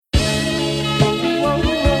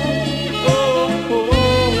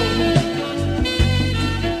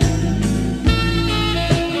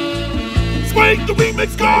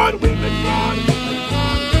Let's go.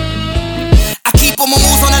 Keep on my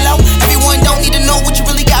moves on the low. Everyone don't need to know what you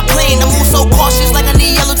really got planned. I move so cautious like I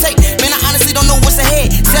need yellow tape. Man, I honestly don't know what's ahead.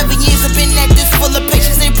 7 years I've been at this, full of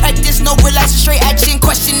patience and practice. No relaxing, straight action.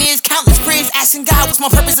 Question is countless prayers asking God what's my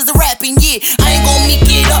purpose as a rapping. Yeah, I ain't gon' meek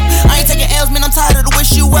it up. I ain't taking L's, man. I'm tired of the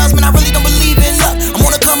wish you wells, man. I really don't believe in luck. I'm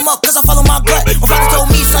gonna come up cause I follow my gut. My father told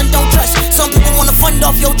me, son, don't trust. Some people wanna fund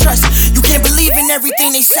off your trust. You can't believe in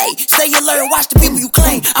everything they say. Stay alert, watch the people you